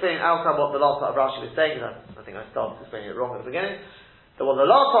 just explaining outside what the last part of Rashi was saying, I think I started explaining it wrong at the beginning. So what the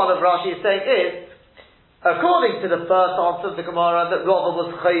last part of Rashi is saying is, according to the first answer of the Gemara, that Rava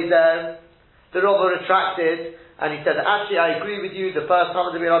was chayzer, the Rava retracted, and he said, actually I agree with you, the first time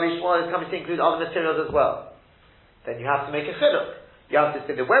of the Rabbi Yishmael is coming to include other materials as well. Then you have to make a chiluk. You have to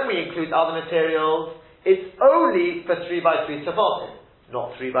say that when we include other materials, it's only for 3 by 3 tefachim,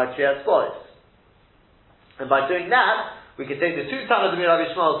 not 3 by 3 espois. And by doing that, we can take the two Tana of the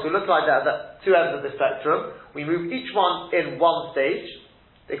Rabbi Yishmael who look like that, at two ends of the spectrum, we move each one in one stage,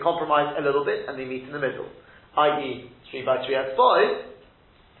 they compromise a little bit and they meet in the middle. I.e., 3 by 3 espois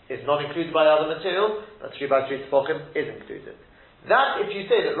is not included by other materials, but 3 by 3 tefachim is included. That, if you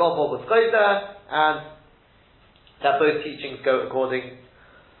say that Rava was chayzer, and that both teachings go according,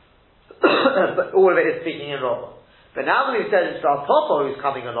 but all of it is speaking in Rava. But now when he says it's Rav Papa who's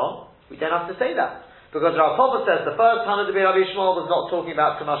coming along, we don't have to say that. Because Rav Papa says the first Tana D'Bei Rabbi Shmuel was not talking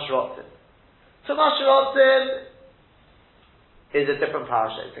about Tumas Shrotzim. Tumas Shrotzim is a different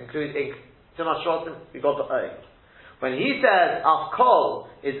parasha. It's including Tumas Shrotzim, we got the Oim. When he says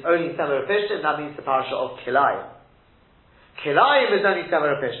Afkol is only Semer Pishtim, that means the parasha of Kilayim. Kilayim is only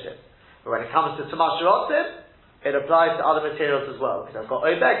Semer Pishtim. But when it comes to Tumas Shrotzim, it applies to other materials as well, because I've got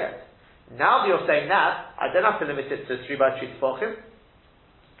Oim Beged. Now that you're saying that, I don't have to limit it to 3 by 3 tefachim.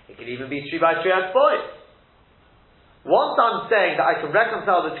 It could even be 3 by 3 atzbois. Once I'm saying that I can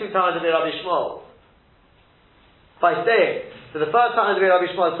reconcile the two Tanas of Rabbi Shmuel by saying, so the first Tanas of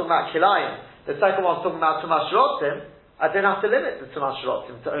Rabbi Shmuel is talking about Kilayim, the second one's talking about Tumas Shrotzim, I don't have to limit the Tumas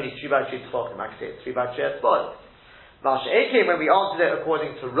Shrotzim to only 3 by 3 tefachim. I can say it's 3 by 3 atzbois. Masha'eke, when we answered it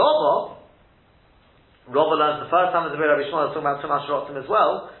according to Rava learns the first Tanas of Rabbi Shmuel is talking about Tumas Shrotzim as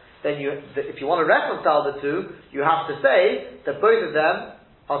well. Then if you want to reconcile the two, you have to say that both of them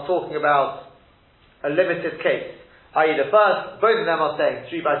are talking about a limited case. I.e. both of them are saying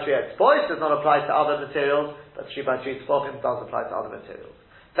 3 by 3 etzbois does not apply to other materials, but 3 by 3 tefachim does apply to other materials.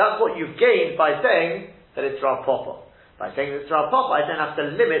 That's what you've gained by saying that it's Rav Papa. By saying that it's Rav Papa, I don't have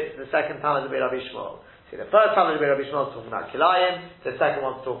to limit the second Tana D'Bei Rabbi Shmuel. See, the first Tana D'Bei Rabbi Shmuel is talking about Kilayim, the second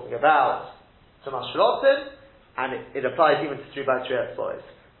one's talking about Tumas Shrotzim, and it applies even to 3 by 3 etzbois.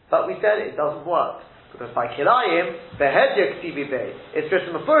 But we said it doesn't work. Because by Kilayim, Behedya K'tivi Bey, it's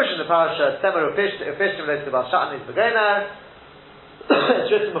written before in the parasha, Semer Ufishtim related to Baal Shatan is Begener.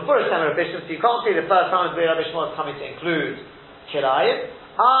 It's written before Semer Ufishtim, so you can't say the first time Rabbi Shmuel is coming to include Kilayim.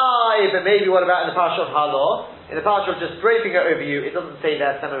 But maybe what about in the parasha of Halor? In the parasha of just draping it over you, it doesn't say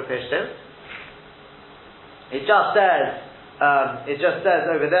there Semer Ufishtim. It just says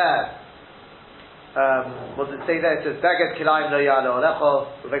over there, what does it say there? It says Beged Kilayim lo ya'ale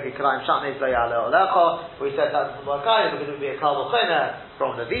olecho, Beged Kilayim Shatnez lo ya'ale olecho. We said that from Bakaya because it would be a Kal V'chena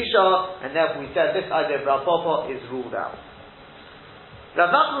from the Visha, and therefore we said this idea of Rav Papa is ruled out.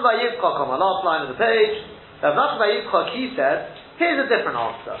 Rav Nachman bar Yitzchak, on my last line of the page, Rav Nachman bar Yitzchak, he said, here's a different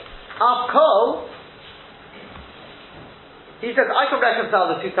answer. Afkol, he says, I can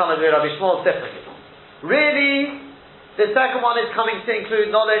reconcile the two Tanas of Rabbi Shmuel differently. Really, the second one is coming to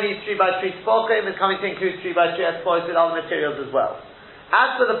include not only 3 by 3 tefachim, it's coming to include 3 by 3 etzbois with other materials as well.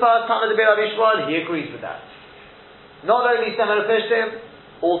 As for the first Tana D'Bei Rabbi Shmuel, he agrees with that. Not only Semer Ufishtim,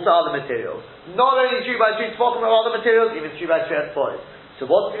 also other materials. Not only 3 by 3 tefachim with other materials, even 3 by 3 etzbois. So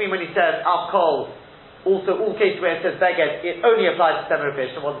what does it mean when he says Afkol, also all cases where it says Beged, it only applies to Semer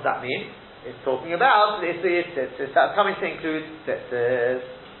Ufishtim? What does that mean? It's talking about it's that's coming to include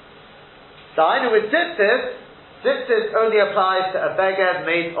tzitzis. So I know with tzitzis only applies to a beged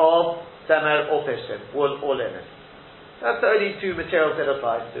made of semer or pishtim, wool or linen. That's the only two materials it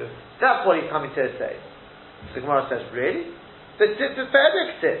applies to. That's what he's coming to say. So the Gemara says, really? But tzitzis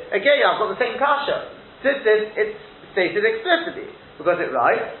tzitz. Again, I've got the same kasha. Tzitzis, it's stated explicitly. Because it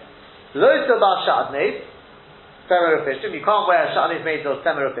writes, Lo Sobal Shatnez, semer or pishtim. You can't wear a shatnez made of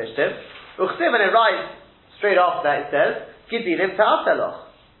semer or pishtim. Uchtiv, and it writes, straight after that it says, Gidilim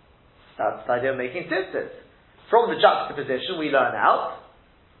ta'ateloch. That's the idea of making tzitzis. From the juxtaposition, we learn out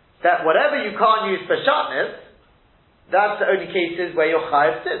that whatever you can't use for shatnez, that's the only cases where you're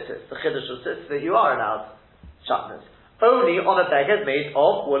chayav tzitzis, the chiddush of tzitzis, that you are allowed shatnez. Only on a beged made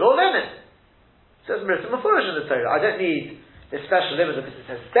of wool or linen. So it's written mafurish in the Torah. I don't need this special limit because it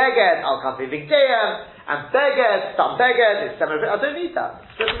says beged, al kafi vigdeim, and beged, some beged, it's semer. I don't need that.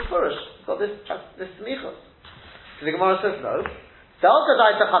 It's written mafurish. It's got this smichos. So the Gemara says no.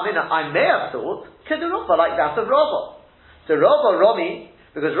 I may have thought Kedurova like that of Rava. So Rava Romi,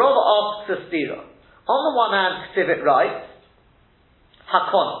 because Rava asks a stira. On the one hand, Ksivit writes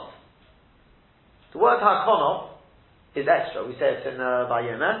Hakonov. The word Hakonov is extra. We say it in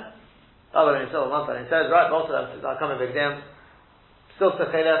Vayimeh. It says right. Also, I come in Vigdim. Still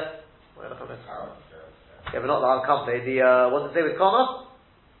Sechelef. Yeah, but not the Al-Kampe. What does it say with Konov?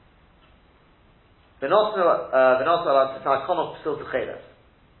 V'nosna Hakonov still Sechelef.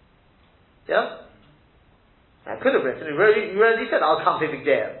 Yeah? I could have written, he really said, I'll come to Big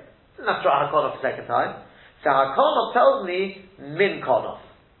Day. Doesn't have to write Hakonov the second time. So Hakonov tells me, Min Konov.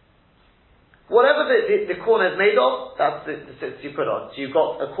 Whatever the corner is made of, that's the sits you put on. So you've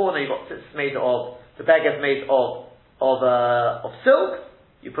got a corner, you've got sits made of, the bag is made of silk,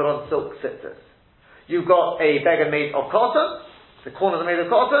 you put on silk sitters. You've got a bag made of cotton, the corners are made of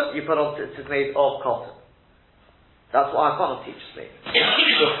cotton, you put on sitters made of cotton. That's what Hakonov teaches me. So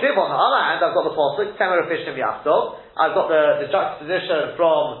on the other hand, I've got the pasuk Semer Ufishtim Yachtov. I've got the juxtaposition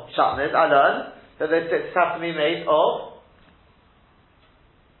from Shatnez. I learned that the tzitzis have to be made of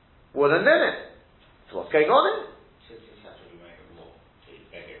wool and linen. So what's going on in?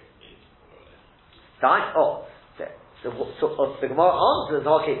 Right? The Gemara answers,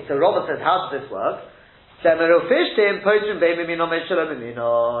 okay, so Robert says, how does this work? That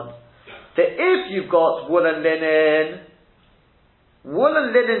if you've got wool and linen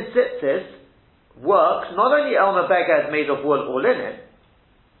tzitzis works not only on a beged made of wool or linen,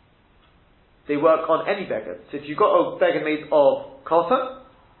 they work on any beged. So if you've got a beged made of cotton,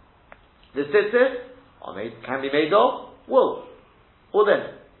 the tzitzis can be made of wool or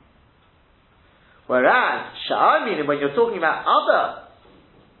linen. Whereas sha'ar, meaning when you're talking about other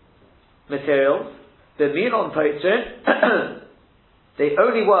materials, the minon poitrin, they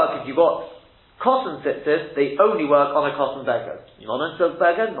only work if you've got cotton tzitzis, they only work on a cotton beged. Not on a silk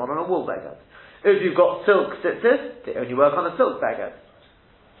beged, not on a wool beged. If you've got silk tzitzis, they only work on a silk beged.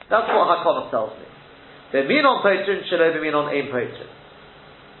 That's what Hakonov tells me. The minon poitrin shelo b'minon ein poitrin.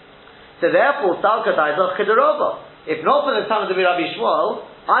 So therefore, Salka Daizah Chidarova. If not for the time of the Rabbi Shmuel,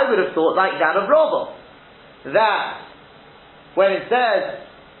 I would have thought like that of Rava, that when it says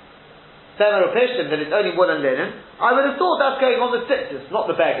Semer Upishtim, that it's only wool and linen, I would have thought that's going on the tzitzis, not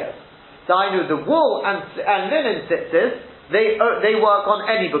the beggar. So I knew the wool and linen tzitzis, they work on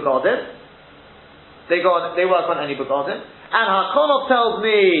any begodim. They work on any begodim. And Hakonov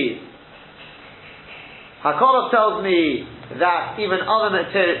tells me that even other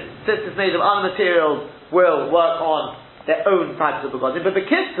tzitzis made of other materials will work on their own types of begodim. But the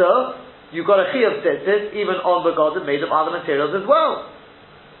kitzur, you've got a chi of tzitzis even on begodim made of other materials as well.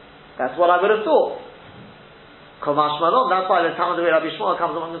 That's what I would have thought. Komash Malon, that's why the Talmud of Rabbi Shmuel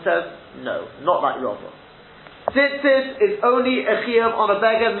comes along and says, no, not like Rava. Tzitzis is only a chiyuv on a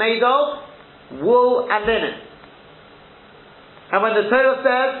beggar made of wool and linen. And when the Torah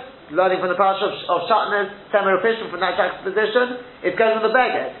says, learning from the parasha of Shatnez, Semer Upishtim from that exposition, it goes on the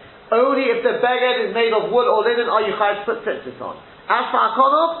beggar. Only if the beggar is made of wool or linen are you chayav to put tzitzis on. As for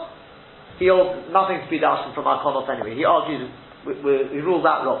Akonov, he holds nothing to be dashed from Akonov anyway. He argues, he rules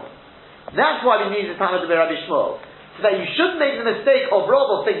out Rava. That's why we need the time of the Rabbi Shmuel. So that you shouldn't make the mistake of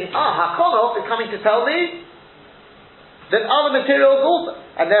Rava thinking, Hakonov is coming to tell me that other materials also.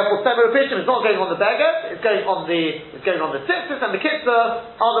 And therefore Semer Upishtim is not going on the beggar, it's going on the tzitzis and the kitzur,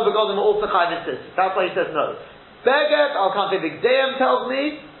 other begodim are also chayav in tzitzis. That's why he says no. Beggar, Al-Kante Bigdayim tells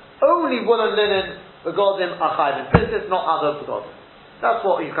me, only wool and linen begodim are chayav in tzitzis, not other begodim. That's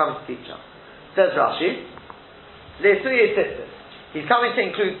what he's coming to teach us. Says Rashi, Le'suye tzitzis. He's coming to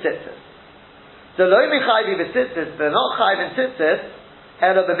include tzitzis. The lo mechayiv b'tzitzis, they're not chayav in tzitzis,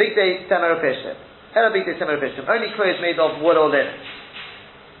 ela b'bigdei semer upishtim. Ela b'bigdei semer upishtim. Only clothes made of wool or linen.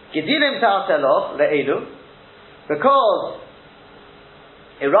 Gedilim ta'atelov le'elu, because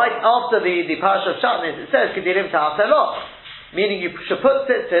right after the parasha of Shatnez, it says Gedilim ta'atelov, meaning you should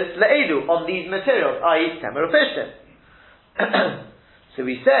put tzitzis le'elu on these materials, i.e. semer upishtim. So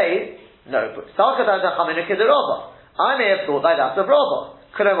we say, no, but Salka Daizah Chamina Kidarova. I may have thought like that's of Rava.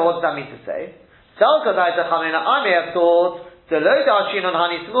 What does that mean to say? Salka Daizah Chamina, I may have thought the lo darshin on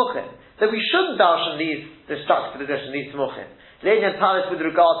hani smuchin, that we shouldn't darshan these destructive addition, these smuchin. Le'inyan talis with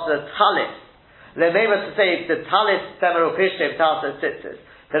regards to the talis. Le'mema to say the talis semer upishtim talis tzitzis.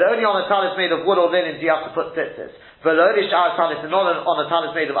 That only on a talis made of wood or linen do you have to put tzitzis. V'lo lish'ar talis, and not on a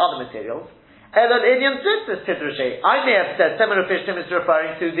talis made of other materials. I may have said Semer Upishtim is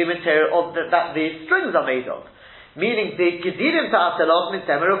referring to the material that the strings are made of. Meaning the Gedilim Ta'atelov min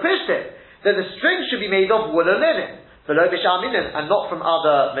Semer Upishtim. That the strings should be made of wool or linen. And not from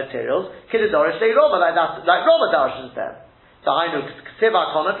other materials. Kidadorish they Rava, like Rava Darshan said. So I know Ksiv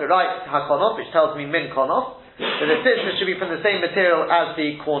HaKonof, right HaKonof, which tells me Min Konof, that the tzitzis should be from the same material as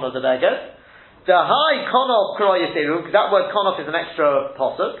the corn of the beggar. The high Konof Kroyeseru, because that word Konof is an extra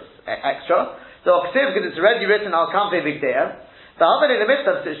posuk, extra. So Ksiv, because it's already written Al Kampe Vigdea. The other in the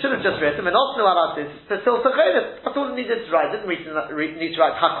mitzvah, it should have just written Menosnu Alatis, it's still Techeres. That's all it needed to write. It didn't need to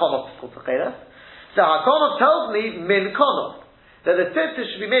write HaKonof for Techeres. So HaKonof tells me Min Konof, that the tzitzis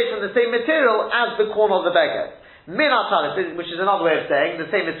should be made from the same material as the corn of the beggar. Min Atalis, which is another way of saying the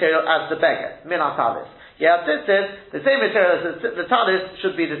same material as the beggar. Min Atalis. Yeah, tzitzis, the same material as the talis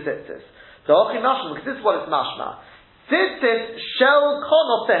should be the tzitzis. So Ochi Mashma, because this is what it's mashma. Tzitzis shel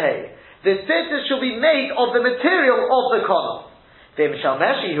konof tehei. The tzitzis shall be made of the material of the konof. V'im shal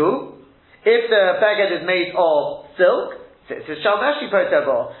meshihu, if the beged is made of silk, tzitzis shal meshi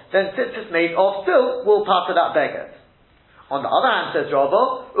potebo, then tzitzis made of silk will pass to that beged. On the other hand, says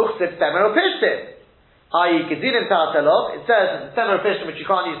Rava, uchtzit semer upishtim. I.e. Gedilim ta'atelov, it says in semer upishtim, which you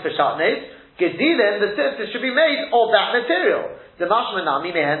can't use for shatnez, Gedilim, the tzitzis should be made of that material. The mashma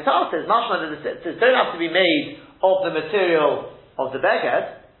nami mehen tarses. Mashma that the tzitzis don't have to be made of the material of the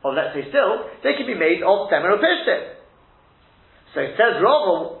beged, of let's say silk, they can be made of semer upishtim. So it says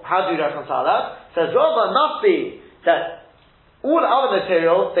Rava, how do you reconcile that? Says Rava, must be that all other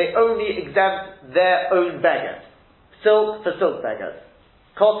materials, they only exempt their own beggar. Silk for silk beggars.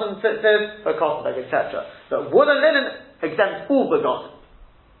 Cotton tzitzis for cotton beggars, etc. But wool and linen exempts all begotten.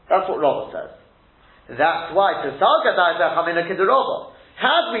 That's what Rava says. That's why, had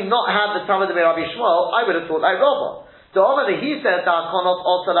we not had the Talmud of Rabbi Shmuel, I would have thought like Rava. So obviously he said that Hakonov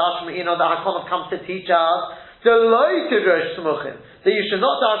also the Hakonov comes to teach us the loy to Rosh Smuchin, that you should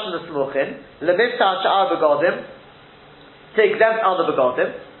not dash in the Smuchin, lemifta sha'ar begodim, to exempt other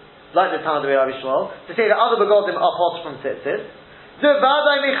begodim, like the Talmud of Rabbi Shmuel, to say that other begodim are hot from tzitzis. The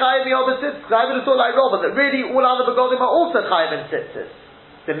Vadai Mechayev Yoba tzitzis, I would have thought like Rava, that really all other begodim are also chayev in tzitzis.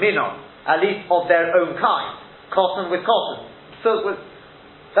 The minon, at least of their own kind. Cotton with cotton. Silk with...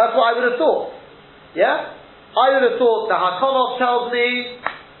 That's what I would have thought. Yeah? I would have thought that Hakonov tells me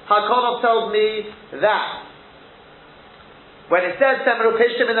that when it says Semeru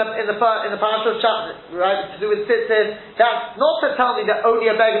Pishtim in the Parashah of Shach, right, to do with tzitzis, that's not to tell me that only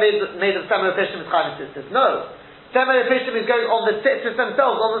a beggar made of Semeru Pishtim is chayav in tzitzis. No. Semeru Pishtim is going on the tzitzis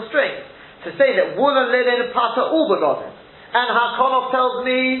themselves, on the strings. To say that wool and linen pata all begotten. And Hakonov tells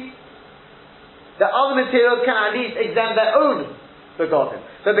me that other materials can at least exempt their own begotten.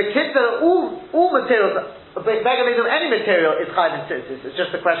 But the kids that all materials, beggar made of any material is chayav in tzitzis. It's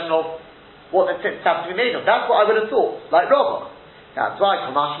just a question of what the tzitzis have to be made of. That's what I would have thought, like Rava. That's why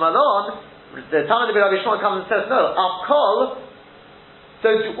Kamash Malon, the Talmud of Rabbi Shmuel comes and says, no, Afkol,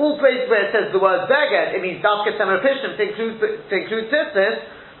 so to all places where it says the word beggar, it means Dafka Semer Pishtim to include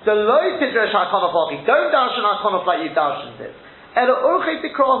tzitzis. The loy tidrash hakonov hochi. Don't darshan hakonov like you darshan it. Elo urchei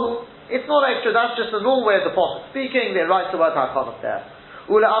tikrahu. It's not extra. That's just the normal way of the prophet speaking. They write the word hakonov there.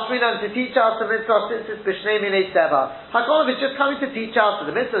 Ula afrinan to teach us the mitzvah tzitzis b'shnei minei seva. Hakonov is just coming to teach us that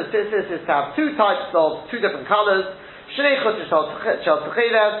the mitzvah tzitzis is to have two different colors. Shnei chutzis shel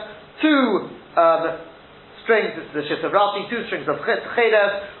tcheles. Two strings. It's the shit of Rashi. Two strings of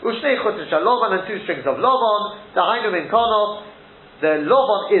tcheles. Ushnei chutzis shel lovan and two strings of lovan. The hainu min konov. The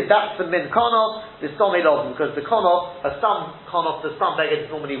lovon that's the min konof, the stome lovon, because the konof, the stam beggar is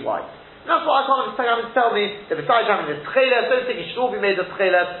normally white. And that's what Hakonov is having to tell me, that besides having the tcheles, don't think it should all be made of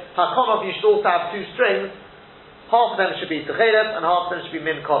tcheles, Hakonov you should also have two strings, half of them should be tcheles, and half of them should be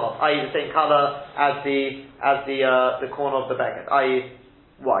min konof, i.e. the same colour as the corner of the beggar, i.e.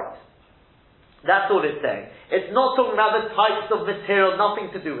 white. That's all it's saying. It's not talking about the types of material,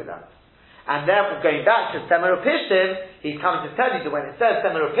 nothing to do with that. And therefore, going back to Semeru Pishtim, he's coming to tell you that when it says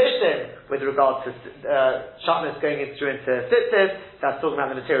Semeru Pishtim, with regard to sharpness going into tzitzis, that's talking about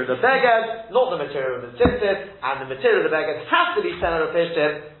the material of the beggar, not the material of the tzitzis, and the material of the beggar has to be Semeru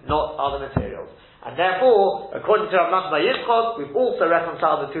Pishtim, not other materials. And therefore, according to Rav Nachman Yitzchok, we've also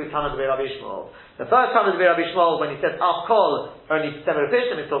reconciled the two Tannas of Rabbi Shmuel. The first Tannas of Rabbi Shmuel, when he says Afkol, only Semeru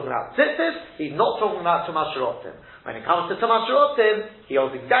Pishtim, he's talking about tzitzis, he's not talking about Tumas Shorotim. When it comes to Tumas Shorotim, he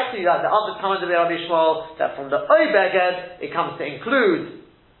holds exactly like the other Tannas of Rabbi Shmuel, that from the Oy Beged, it comes to include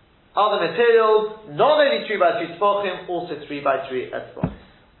other materials, not only 3x3 Tzpochim, also 3x3 Etzbochim.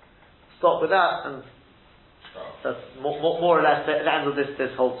 Stop with that, and that's more or less the end of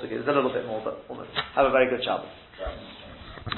this whole sugya. There's a little bit more, but almost. Have a very good Shabbos.